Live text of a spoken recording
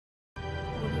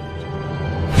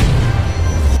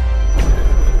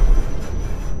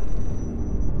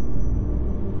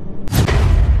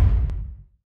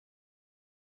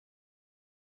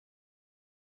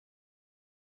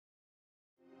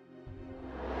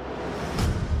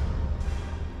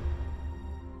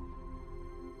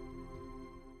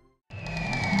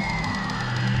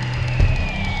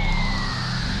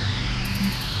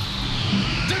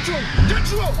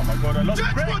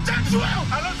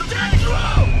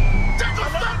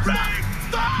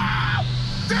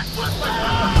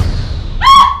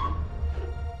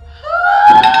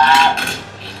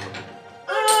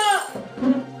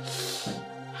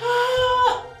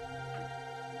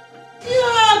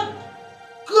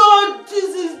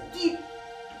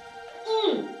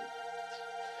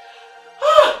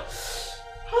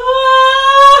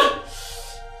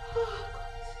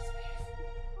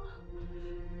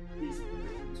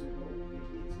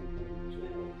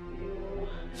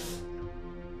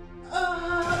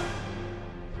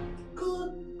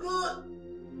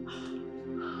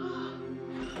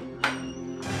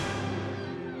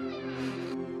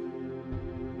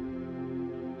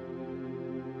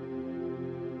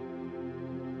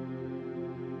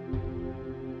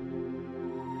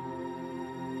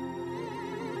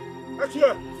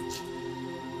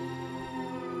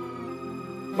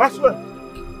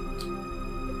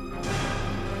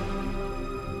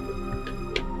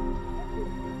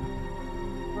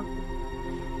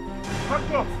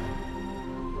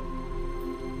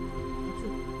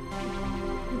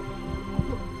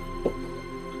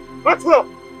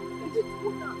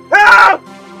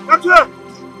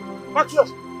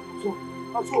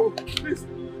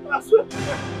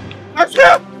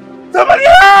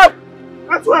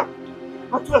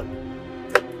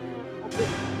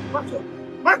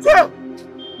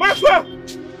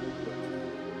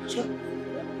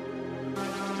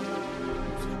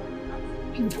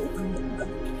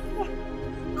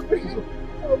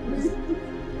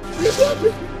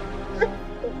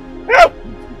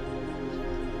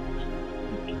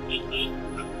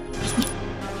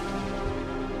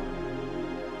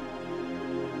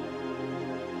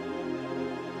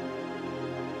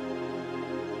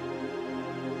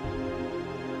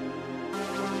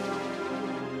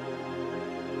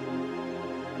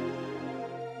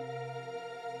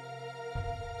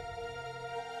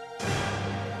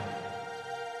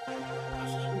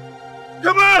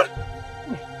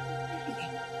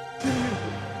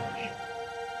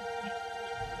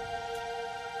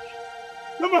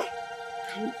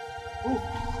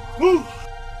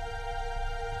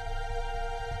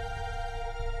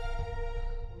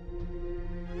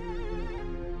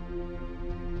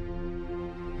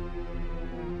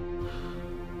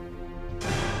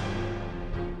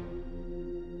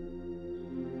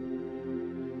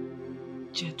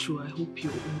I hope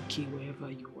you're okay wherever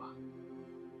you are.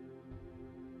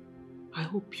 I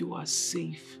hope you are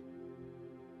safe.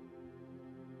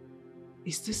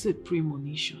 Is this a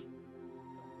premonition?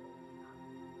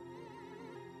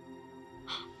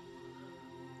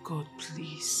 God,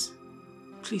 please.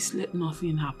 Please let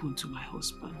nothing happen to my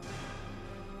husband.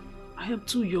 I am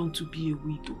too young to be a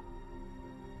widow.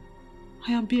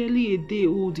 I am barely a day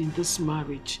old in this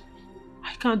marriage.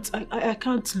 I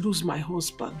can't lose my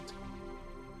husband.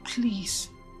 Please,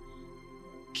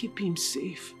 keep him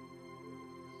safe.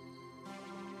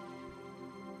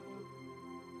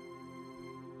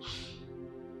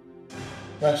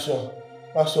 Maxwell,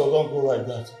 don't go like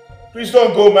that. Please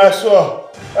don't go, Maxwell.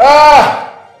 Ah!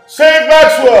 Save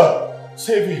Maxwell!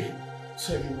 Save him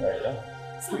right now.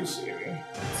 Please save him.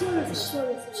 Save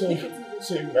Maxwell. Please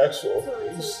save Maxwell.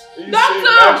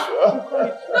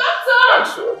 Doctor!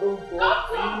 Maxwell, don't go,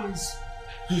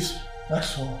 please.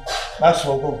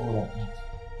 Maxwell, don't go like that.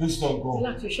 Please don't go.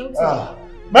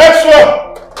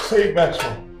 Maxwell! Save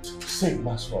Maxwell. Save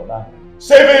Maxwell now.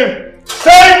 Save him!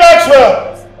 Save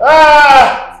Maxwell!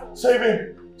 Ah! Save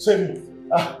him.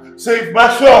 Ah! Save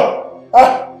Maxwell!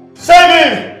 Ah! Save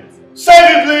him! Save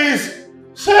him, please!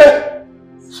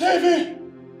 Save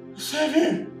him! Save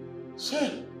him! Save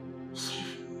him!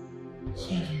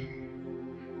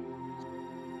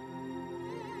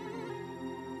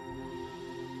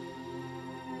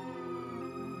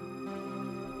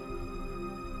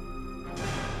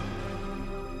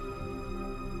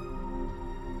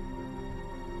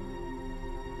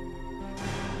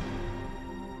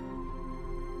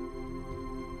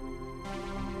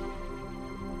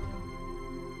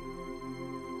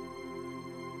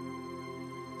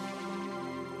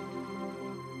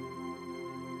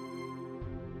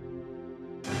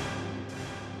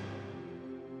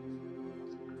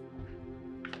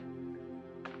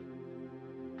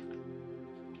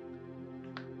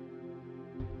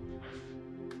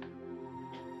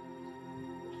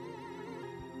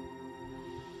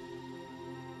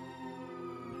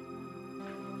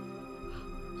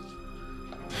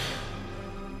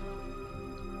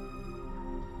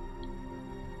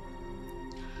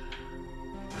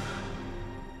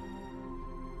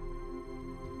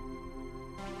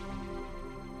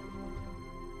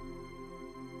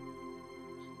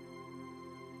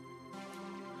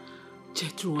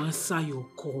 Jethro, answer your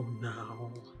call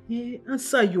now. Yeah,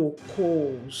 answer your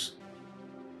calls.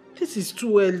 This is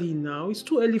too early now. It's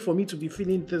too early for me to be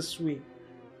feeling this way.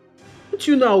 Don't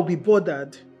you know I'll be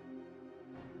bothered?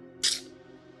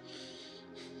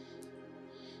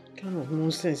 What kind of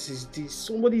nonsense is this?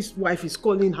 Somebody's wife is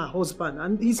calling her husband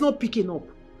and he's not picking up.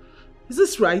 Is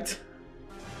this right?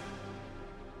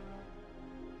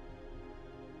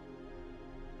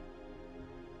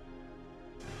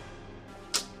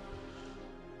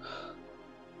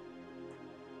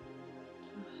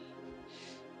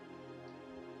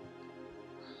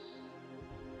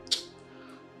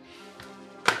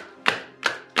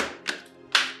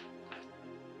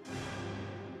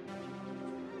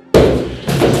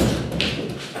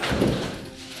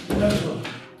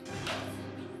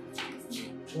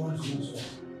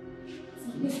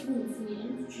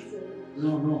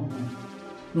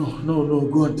 No,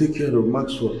 go and take care of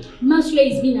Maxwell. Maxwell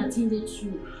is being attended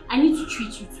to. I need to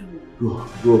treat you too.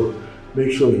 Go.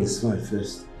 Make sure he's fine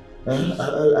first. I don't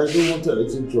want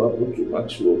anything to happen to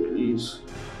Maxwell, please.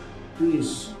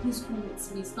 Please. Please come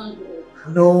with me, stand up.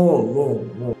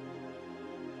 No.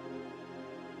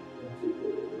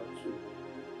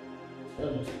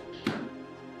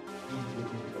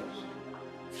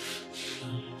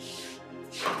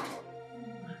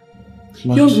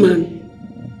 Young man,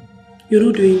 you're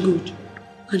not doing good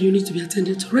and you need to be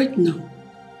attended to right now.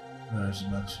 Where is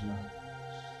Maxwell?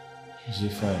 Is he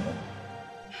fine now?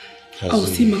 I'll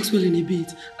see Maxwell in a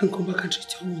bit and come back and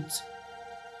treat your wounds.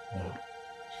 No.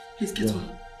 Please get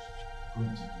on.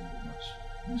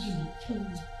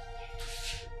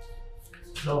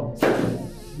 No.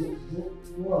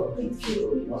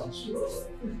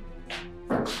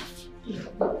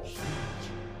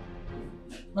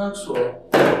 Maxwell.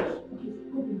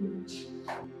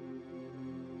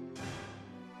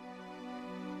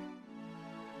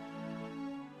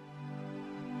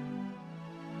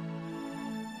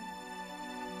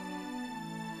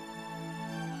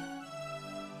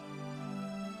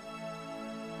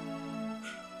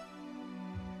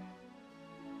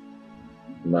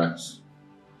 Max,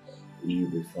 you'll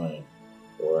be fine,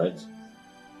 alright?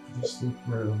 Just take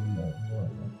care of my mother.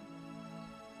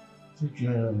 Take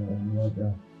care of my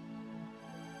mother.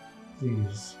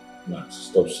 Please. Max,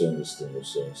 stop saying this thing you're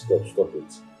saying. Stop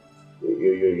it.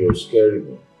 You're scaring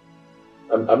me.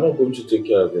 I'm not going to take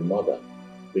care of your mother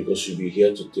because you'll be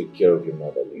here to take care of your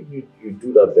mother. You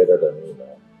do that better than me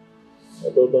now.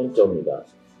 Don't tell me that.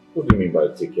 What do you mean by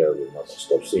take care of your mother?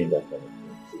 Stop saying that kind of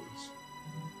thing, please.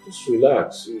 Just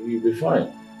relax. You'll be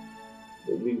fine.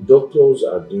 The doctors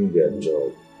are doing their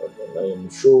job. And I am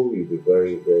sure you'll be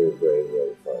very, very, very,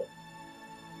 very fine.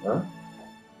 Huh?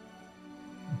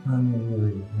 I can't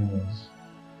really hands.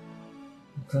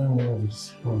 I can't really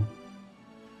speak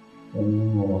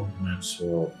anymore.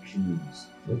 Maxwell, please.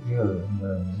 Take care of my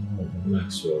mother.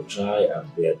 Maxwell, try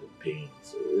and bear the pain.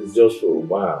 It's just for a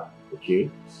while, okay?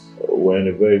 We're in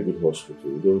a very good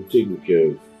hospital. They'll take good care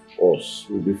of us.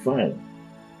 We'll be fine.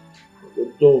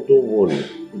 Don't worry.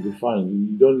 You'll be fine.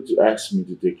 You don't need to ask me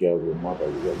to take care of your mother.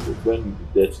 When you be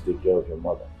there to take care of your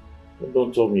mother.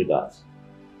 Don't tell me that.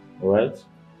 Alright?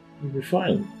 You'll be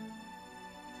fine.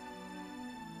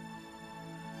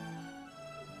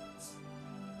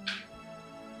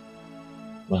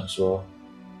 Maxwell.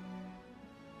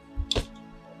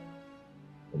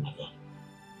 Oh my God.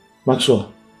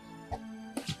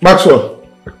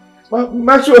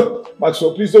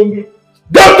 Maxwell, please don't do...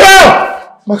 Doctor!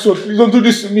 Maxwell, please don't do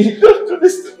this to me. Don't do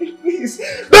this to me, please.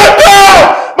 Doctor!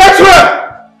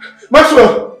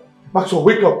 Maxwell,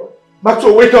 wake up.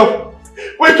 Maxwell, wake up.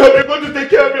 Wake up, you're going to take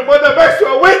care of your mother.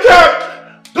 Maxwell, wake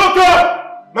up! Doctor!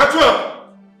 Maxwell!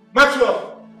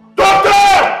 Doctor!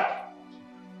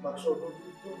 Maxwell, don't do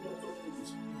this,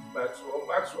 please.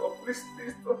 Maxwell, please,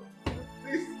 don't.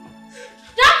 Please.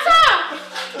 Doctor!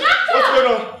 What's going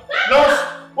on? Nurse,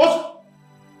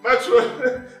 Maxwell!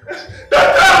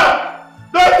 Doctor!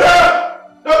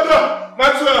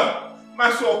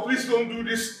 Maxwell, please don't do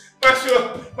this.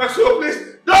 Maxwell, please.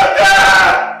 Doctor!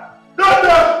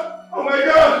 Oh my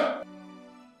God!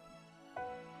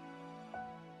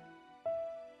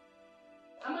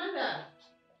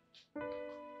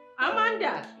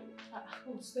 Amanda!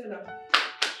 Oh, Stella.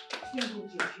 Here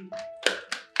goes your food.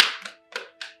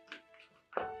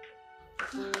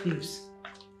 Babes,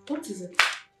 What is it?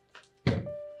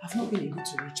 I've not been able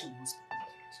to reach my husband.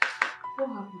 What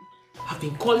happened? I've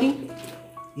been calling,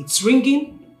 it's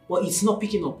ringing, but it's not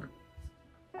picking up.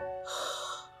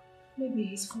 Maybe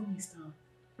his phone is down.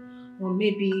 Or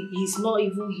maybe he's not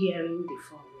even hearing the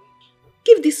phone ring.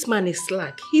 Give this man a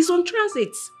slack. He's on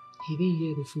transit. He didn't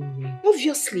hear the phone ring.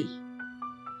 Obviously.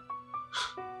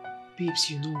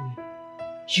 Babes, you know me.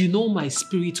 You know my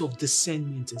spirit of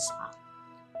discernment is high.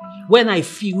 When I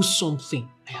feel something,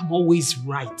 I am always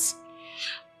right.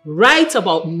 Right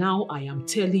about now, I am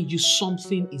telling you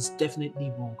something is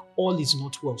definitely wrong. All is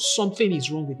not well. Something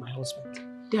is wrong with my husband.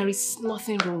 There is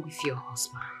nothing wrong with your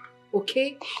husband,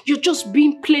 okay? You're just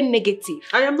being plain negative.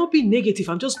 I am not being negative.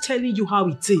 I'm just telling you how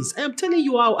it is. I am telling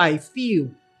you how I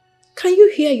feel. Can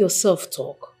you hear yourself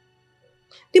talk?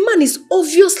 The man is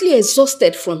obviously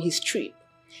exhausted from his trip.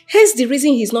 Hence the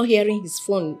reason he's not hearing his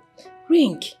phone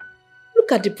ring.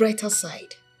 Look at the brighter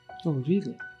side. Oh,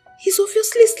 really? He's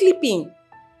obviously sleeping.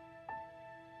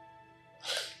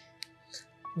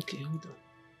 Okay, hold on.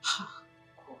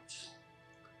 God.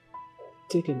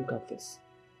 Take a look at this.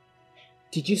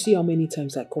 Did you see how many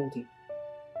times I called him?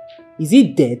 Is he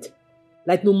dead?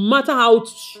 Like, no matter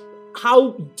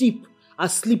how deep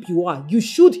asleep you are, you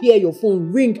should hear your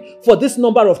phone ring for this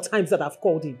number of times that I've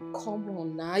called him. Come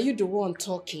on now, you the one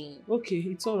talking. Okay,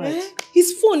 it's alright.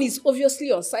 His phone is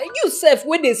obviously on silent. You self,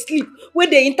 when they sleep,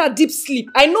 when they enter deep sleep,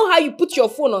 I know how you put your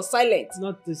phone on silent. It's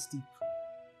not this deep.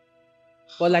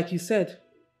 But like you said,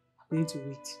 we need to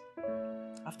wait.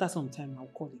 After some time, I'll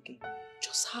call again.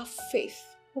 Just have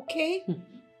faith, okay?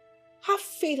 Have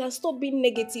faith and stop being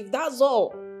negative, that's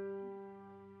all.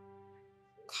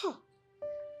 God.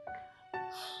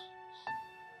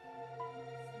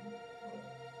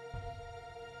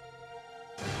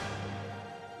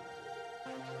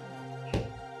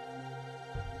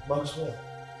 Maxwell.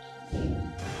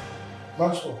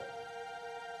 Maxwell.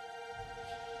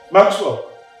 Maxwell.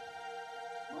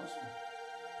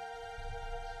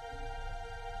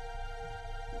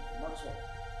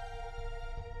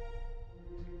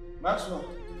 Maxwell. Maxwell.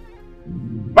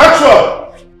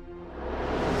 Maxwell. Maxwell.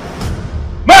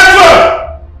 Maxwell.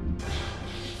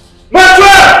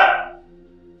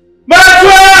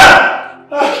 Maxwell.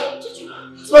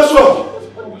 Maxwell.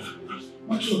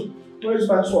 Where is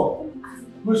Maxwell?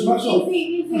 Where's Maxwell?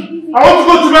 I want to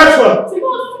go to Maxwell.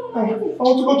 I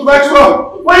want to go to Maxwell.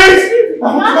 Please. I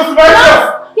want to go to Maxwell.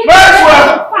 Maxwell.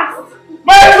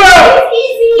 Maxwell.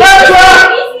 Maxwell.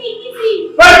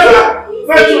 Maxwell.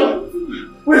 Maxwell.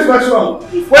 Where's Maxwell?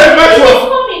 Where's Maxwell?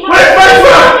 Where's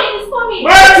Maxwell?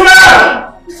 Maxwell!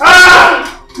 Ah!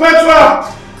 Maxwell!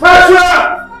 Maxwell!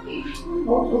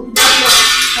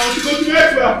 I want to go to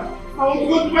Maxwell. I want to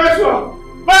go to Maxwell.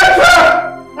 Maxwell!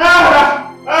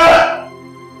 Ah! Ah!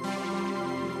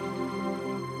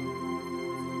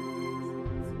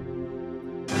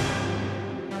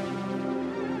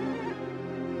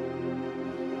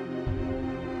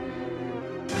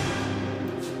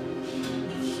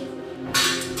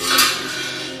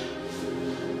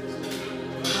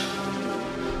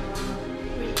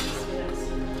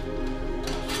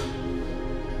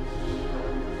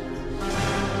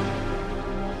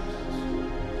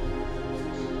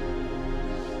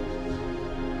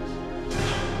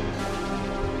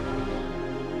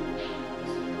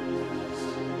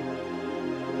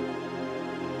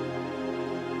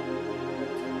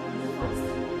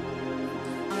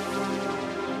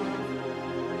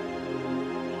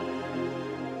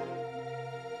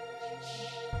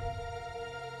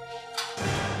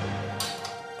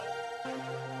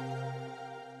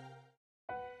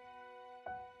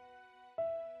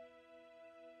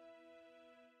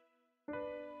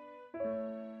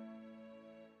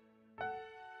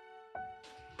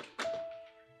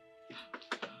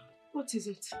 What is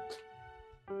it?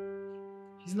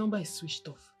 His number is switched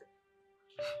off.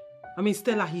 I mean,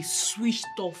 Stella, he switched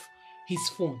off his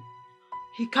phone.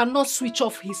 He cannot switch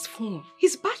off his phone.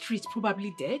 His battery is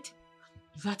probably dead.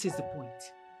 That is the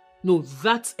point. No,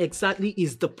 that exactly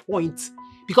is the point.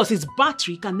 Because his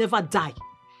battery can never die.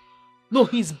 No,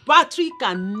 his battery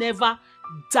can never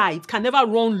die. It can never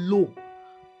run low.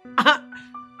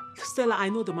 Stella, I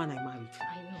know the man I married.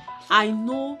 I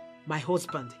know my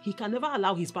husband. He can never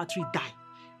allow his battery die.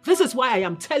 This is why I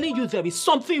am telling you there is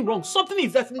something wrong. Something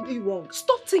is definitely wrong.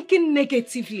 Stop thinking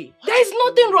negatively. There is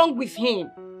nothing wrong with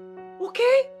him.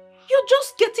 Okay? You're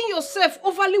just getting yourself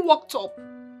overly worked up.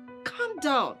 Calm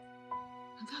down.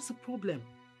 And that's the problem.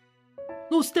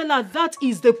 No, Stella, that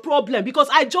is the problem. Because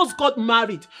I just got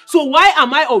married. So why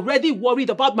am I already worried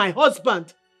about my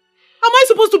husband? Am I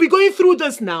supposed to be going through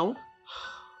this now?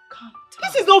 Calm down.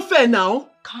 This is not fair now.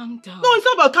 Calm down. No, it's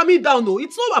not about calming down, no.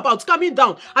 It's not about calming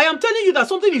down. I am telling you that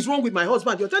something is wrong with my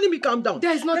husband. You're telling me calm down.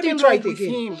 There is nothing wrong with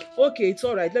him. Okay, it's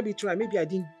all right. Let me try. Maybe I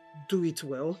didn't do it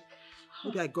well.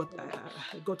 Maybe I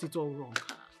got it all wrong.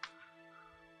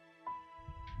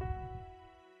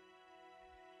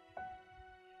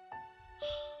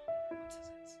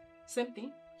 Same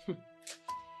thing.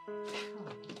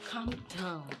 Calm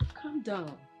down. Calm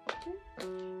down.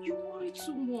 You worry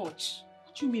too much.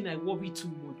 What do you mean I worry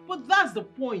too much? But that's the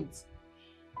point.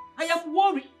 I am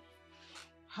worried.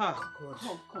 Ah,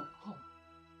 God. Come.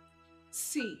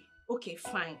 See, okay,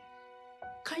 fine.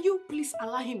 Can you please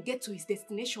allow him get to his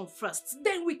destination first?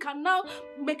 Then we can now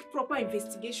make proper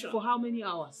investigation. For how many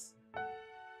hours?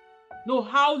 No,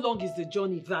 how long is the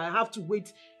journey that I have to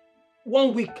wait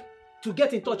 1 week to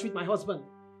get in touch with my husband?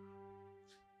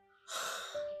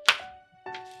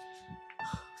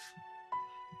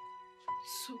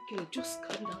 It's okay, just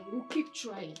calm down. We'll keep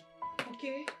trying.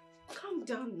 Okay? Calm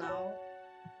down now.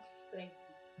 Thank you.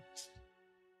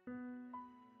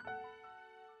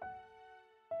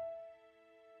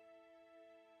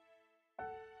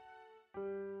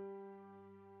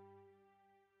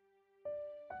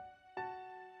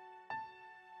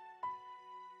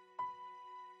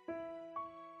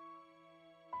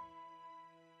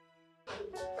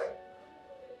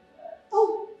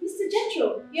 Oh, Mr.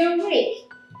 Jethro, you're awake.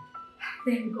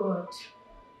 Thank God.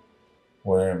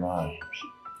 Where am I?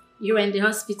 You were in the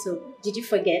hospital. Did you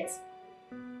forget?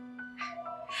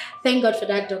 Thank God for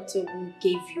that doctor who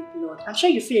gave you blood. I'm sure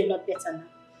you feel a lot better now.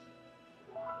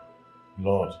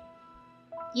 Lord.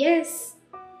 Yes.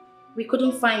 We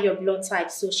couldn't find your blood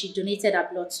type, so she donated her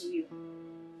blood to you.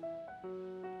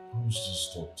 Who's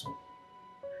this doctor?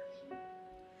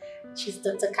 She's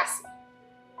Dr. Cassie.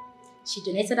 She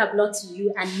donated her blood to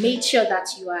you and made sure that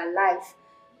you are alive.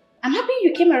 I'm happy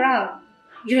you came around.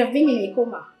 You have been in a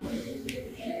coma.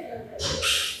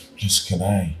 Please, can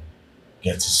I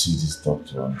get to see this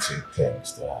doctor and say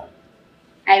thanks to her?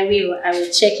 I will. I will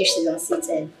check if she's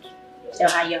unseated. Tell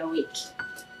her you're awake.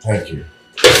 Thank you.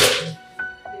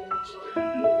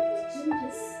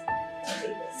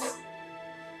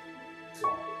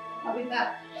 I'll be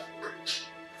back.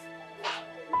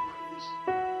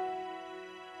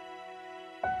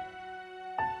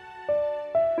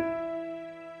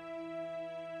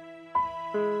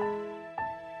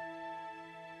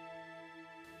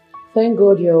 Thank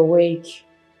God you're awake.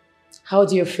 How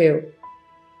do you feel?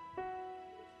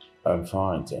 I'm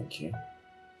fine, thank you.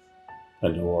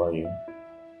 And who are you?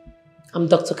 I'm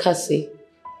Dr. Cassie.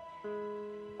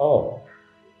 Oh.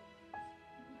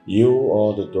 You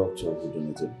are the doctor who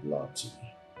donated blood to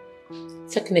me.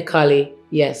 Technically,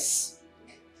 yes.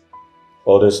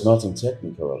 Oh, there's nothing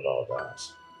technical about that.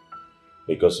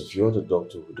 Because if you're the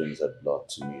doctor who donated blood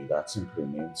to me, that simply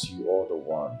means you are the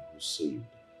one who saved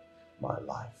my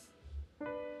life.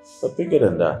 But bigger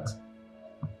than that,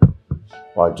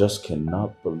 I just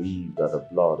cannot believe that the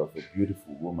blood of a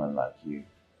beautiful woman like you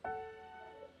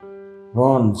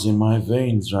runs in my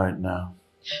veins right now.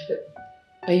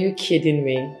 Are you kidding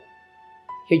me?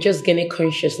 You're just gaining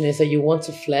consciousness and you want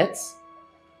to flex?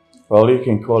 Well, you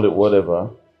can call it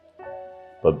whatever,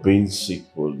 but being sick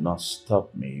will not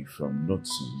stop me from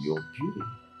noticing your beauty.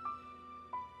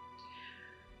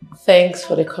 Thanks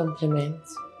for the compliment.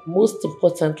 Most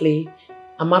importantly,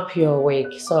 I'm happy you're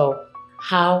awake. So,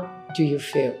 how do you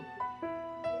feel?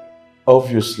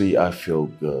 Obviously, I feel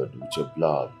good with your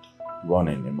blood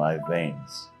running in my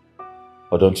veins.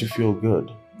 Or don't you feel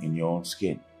good in your own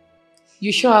skin?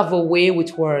 You sure have a way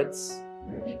with words.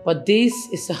 But this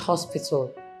is a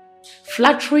hospital.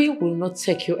 Flattery will not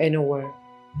take you anywhere.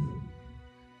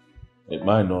 It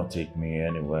might not take me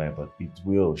anywhere, but it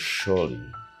will surely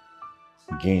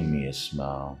gain me a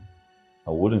smile.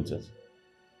 Or wouldn't it?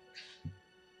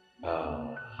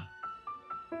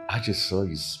 I just saw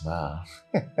you smile.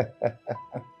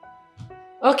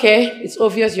 Okay, it's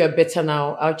obvious you're better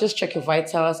now. I'll just check your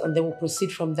vitals and then we'll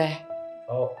proceed from there.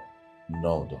 Oh,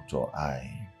 no, doctor. I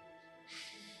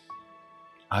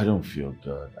don't feel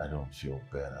good. I don't feel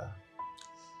better.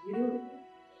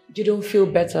 You don't feel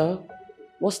better?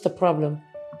 What's the problem?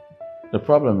 The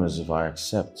problem is if I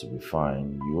accept to be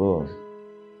fine, you will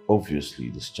obviously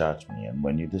discharge me. And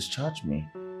when you discharge me,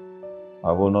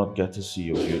 I will not get to see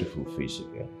your beautiful face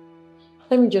again.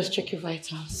 Let me just check your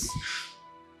vitals.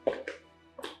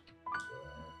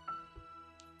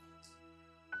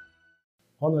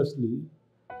 Honestly,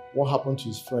 what happened to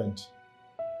his friend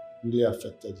really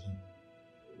affected him.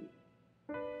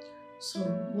 So,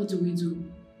 what do we do?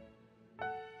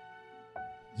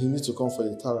 He needs to come for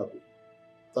a therapy.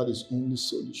 That is only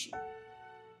solution.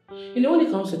 You know, when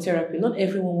it comes to therapy, not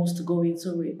everyone wants to go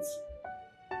into it.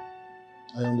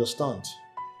 I understand.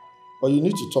 But you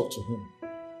need to talk to him.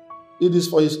 It is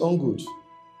for his own good.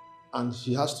 And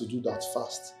he has to do that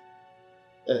fast.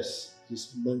 Else,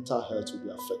 his mental health will be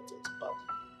affected badly.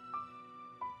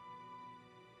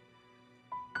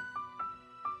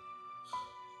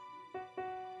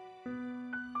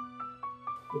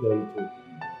 What are you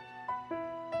talking about?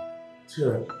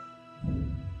 Therapy?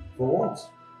 For what?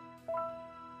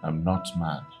 I'm not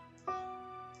mad.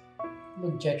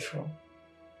 Look, Jethro,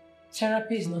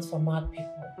 therapy is not for mad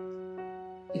people.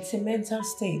 It's a mental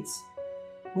state.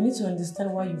 We need to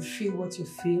understand why you feel what you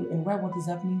feel and why what is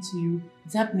happening to you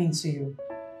is happening to you.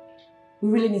 We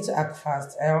really need to act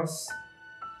fast, else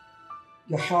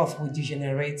your health will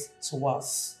degenerate to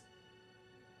worse.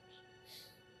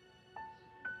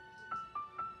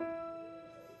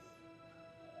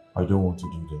 I don't want to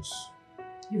do this.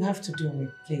 You have to do it,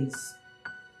 please.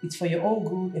 It's for your own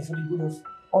good and for the good of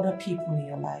other people in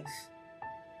your life.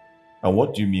 And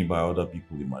what do you mean by other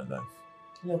people in my life?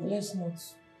 Look, let's not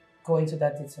go into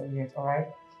that detail yet, alright?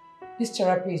 This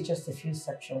therapy is just a few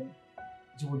sections.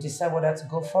 You will decide whether to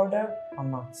go further or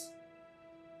not.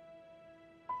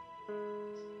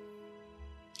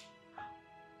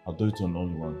 I'll do it on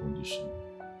only one condition.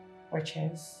 What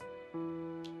chance?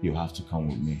 You have to come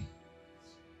with me.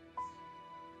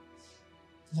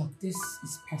 Look, this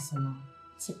is personal.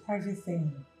 It's a private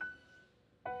thing.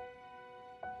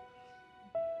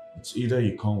 It's either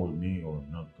you come with me or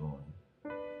I'm not going.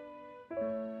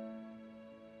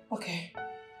 Okay.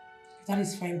 If that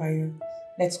is fine by you,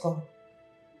 let's go.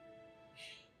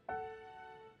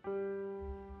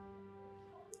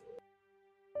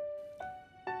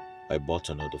 I bought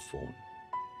another phone.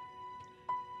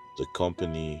 The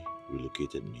company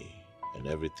relocated me and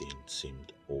everything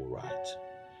seemed alright.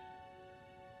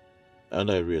 And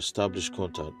I re-established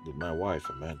contact with my wife,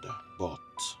 Amanda, but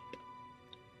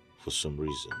for some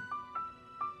reason,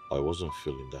 I wasn't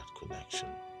feeling that connection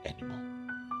anymore.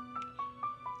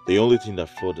 The only thing that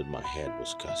flooded my head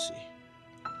was Cassie.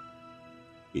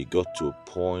 It got to a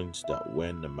point that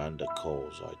when Amanda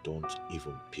calls, I don't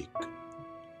even pick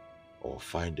or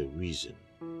find a reason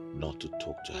not to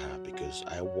talk to her because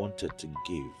I wanted to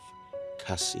give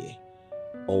Cassie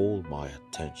all my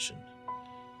attention.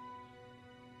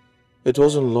 It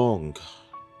wasn't long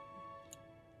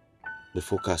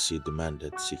before Cassie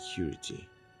demanded security.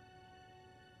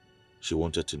 She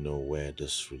wanted to know where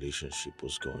this relationship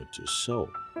was going to,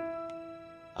 so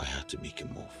I had to make a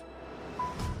move.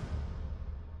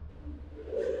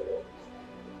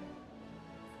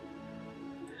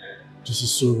 This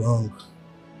is so wrong.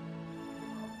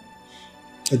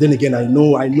 And then again, I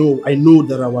know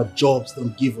that our jobs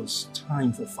don't give us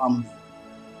time for family.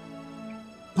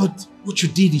 But what you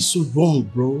did is so wrong,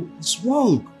 bro. It's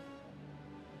wrong.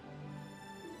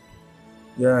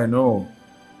 Yeah, I know.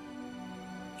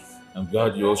 I'm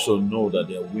glad you also know that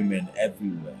there are women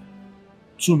everywhere.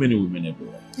 Too many women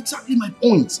everywhere. Exactly my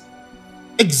point.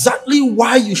 Exactly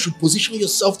why you should position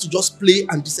yourself to just play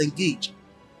and disengage.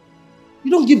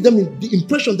 You don't give them the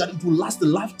impression that it will last a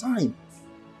lifetime.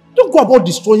 Don't go about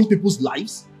destroying people's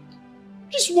lives.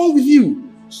 What's wrong with you?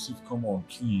 Steve, come on,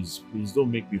 please. Please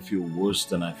don't make me feel worse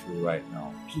than I feel right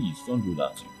now. Please, don't do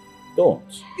that to me.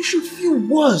 Don't. You should feel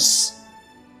worse.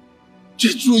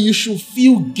 Jethro, you should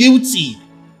feel guilty.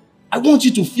 I want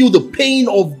you to feel the pain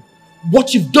of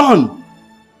what you've done.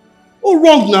 Oh,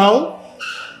 wrong now.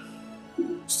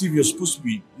 Steve, you're supposed to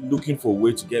be looking for a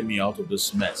way to get me out of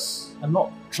this mess and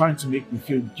not trying to make me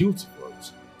feel guilty for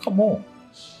it. Come on.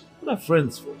 What are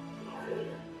friends for?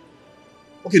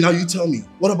 Okay, now you tell me.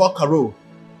 What about Carol?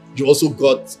 You also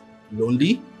got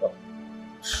lonely?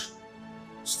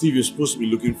 Steve, you're supposed to be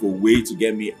looking for a way to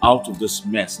get me out of this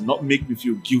mess and not make me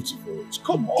feel guilty for it.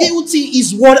 Come on. Guilty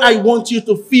is what I want you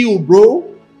to feel,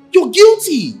 bro. You're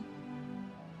guilty.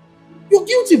 You're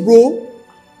guilty, bro.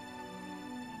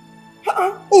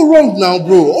 Oh, wrong now,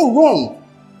 bro. Oh, wrong.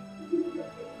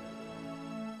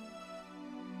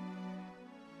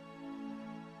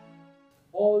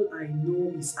 All I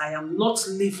know is I am not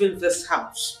leaving this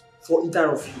house for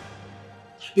either of you.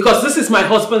 Because this is my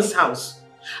husband's house.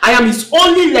 I am his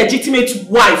only legitimate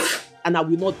wife. And I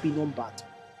will not be numbered.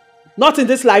 Not in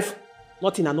this life,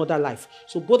 not in another life.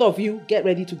 So both of you get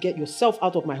ready to get yourself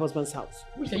out of my husband's house.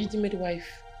 Which legitimate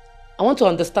wife? I want to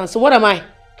understand. So what am I?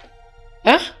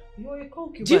 Huh? You're a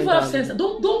concubine. Do you have sense?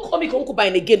 Don't call me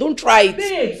concubine again. Don't try it.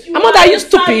 Babes, Amanda, are you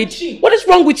stupid? What is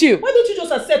wrong with you? Why don't you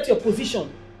just accept your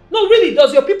position? No, really,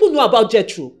 does your people know about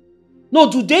Jethro? No,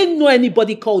 do they know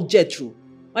anybody called Jethro?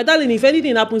 My darling, if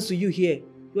anything happens to you here,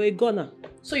 you're a goner.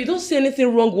 So you don't see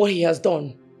anything wrong what he has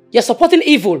done? You're supporting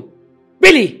evil?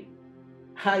 Really?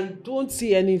 I don't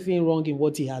see anything wrong in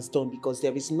what he has done because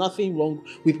there is nothing wrong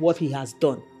with what he has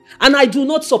done. And I do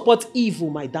not support evil,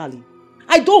 my darling.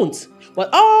 I don't. But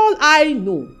all I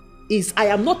know is I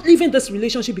am not leaving this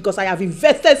relationship because I have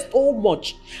invested so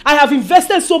much. I have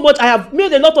invested so much. I have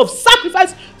made a lot of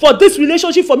sacrifice for this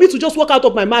relationship for me to just walk out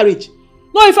of my marriage.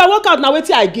 No, if I walk out now, what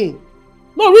do I gain?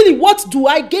 No, really, what do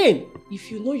I gain?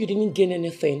 If you know you didn't gain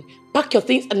anything, pack your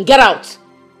things and get out.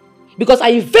 Because I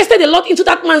invested a lot into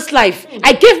that man's life.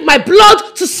 I gave my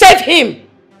blood to save him.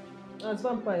 As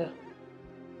vampire.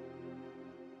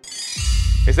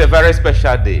 It's a very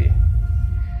special day.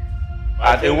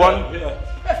 And in one...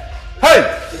 Hey!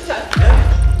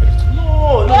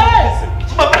 No, no, listen.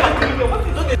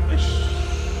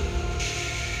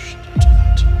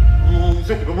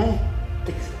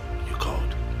 You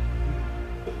called.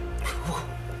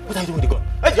 What are you doing with the gun?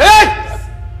 Hey!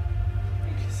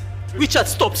 Richard,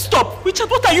 stop, stop! Richard,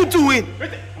 what are you doing?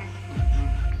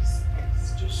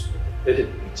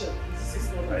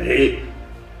 Hey.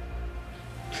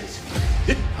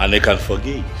 And they can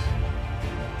forgive.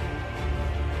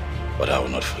 But I will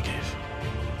not forgive.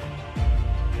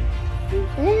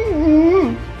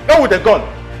 Go with the gun.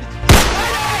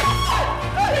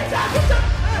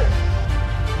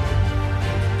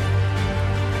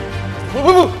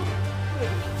 Move.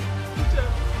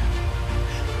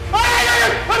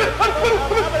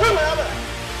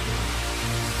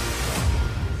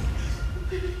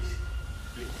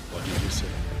 What did you say?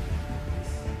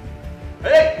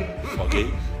 Hey!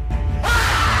 Forgive?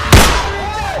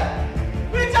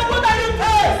 Richard, what are you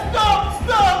doing?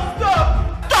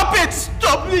 Stop it!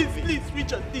 Stop, please,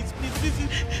 Richard, please.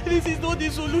 This is not the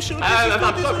solution. This is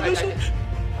not the solution.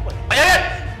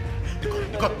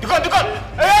 The gun!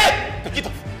 Hey! Take it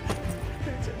off.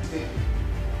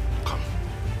 Come.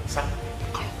 Sir,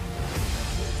 come.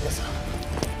 Yes, sir.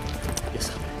 Yes,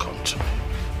 sir. Come to me.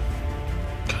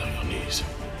 Get on your knees.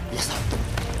 Yes, sir.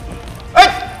 Hey!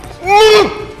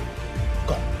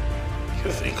 Go.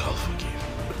 You think I'll forgive?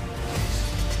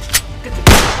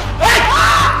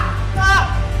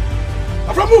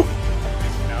 Afra, move!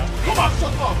 Come on,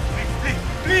 shut up!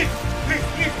 Please!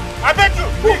 I beg you!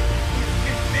 Please!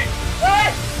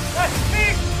 Hey!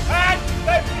 Please! Hey!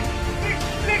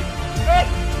 Please!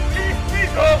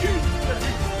 Oh! Please!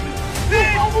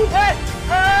 Hey!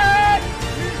 Hey!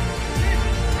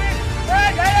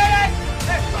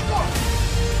 Stop!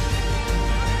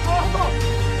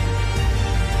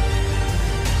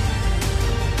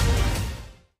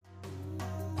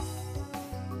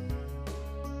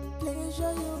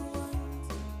 Pleasure you want,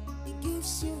 it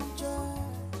gives you joy.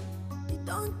 You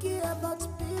don't care about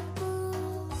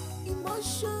people,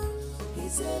 emotions.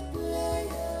 He's a player.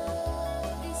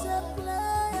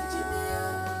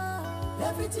 Engineer.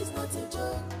 Everything's not a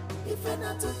joke. If you're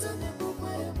not totally boom,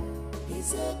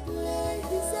 he's a player.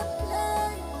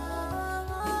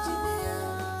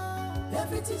 Engineer.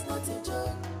 Everything's not a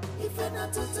joke. If you're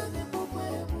not totally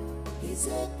boom, he's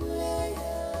a player.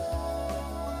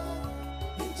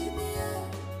 Engineer,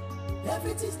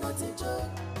 everything's not a joke.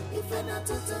 If you're not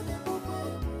totally boom,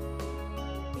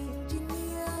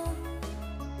 engineer,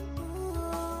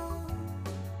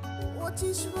 what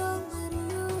is wrong with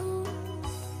you?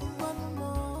 One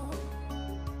more,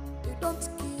 you don't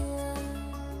care,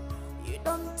 you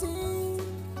don't think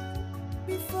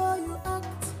before you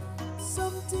act.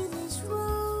 Something is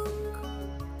wrong.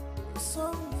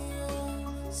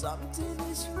 Somewhere, something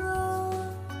is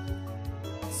wrong.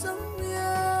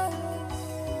 Somewhere,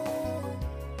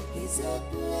 he's a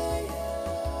player.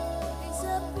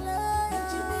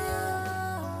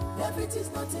 Engineer,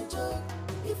 everything's not a joke.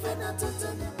 If you're not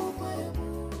totally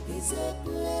boom, he's a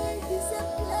player.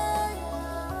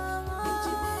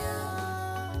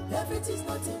 Engineer, everything's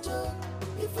not a joke.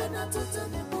 If you're not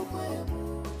totally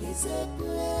boom, he's a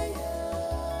player.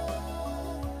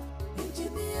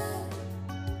 Engineer,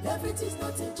 everything's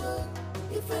not a joke.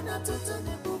 If you're not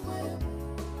totally boom.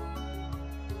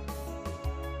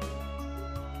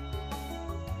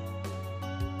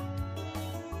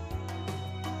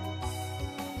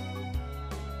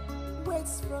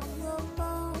 Words from your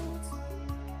mouth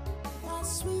are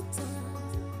sweeter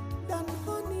than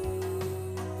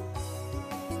honey.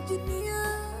 Engineer,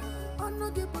 on no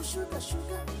give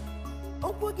sugar.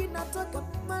 Opogi nataka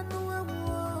manuwa.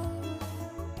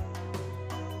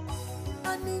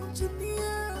 An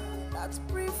engineer that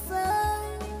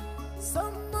prefers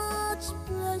so much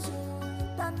pleasure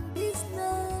than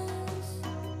business.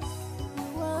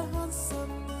 You are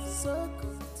handsome, so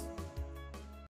good.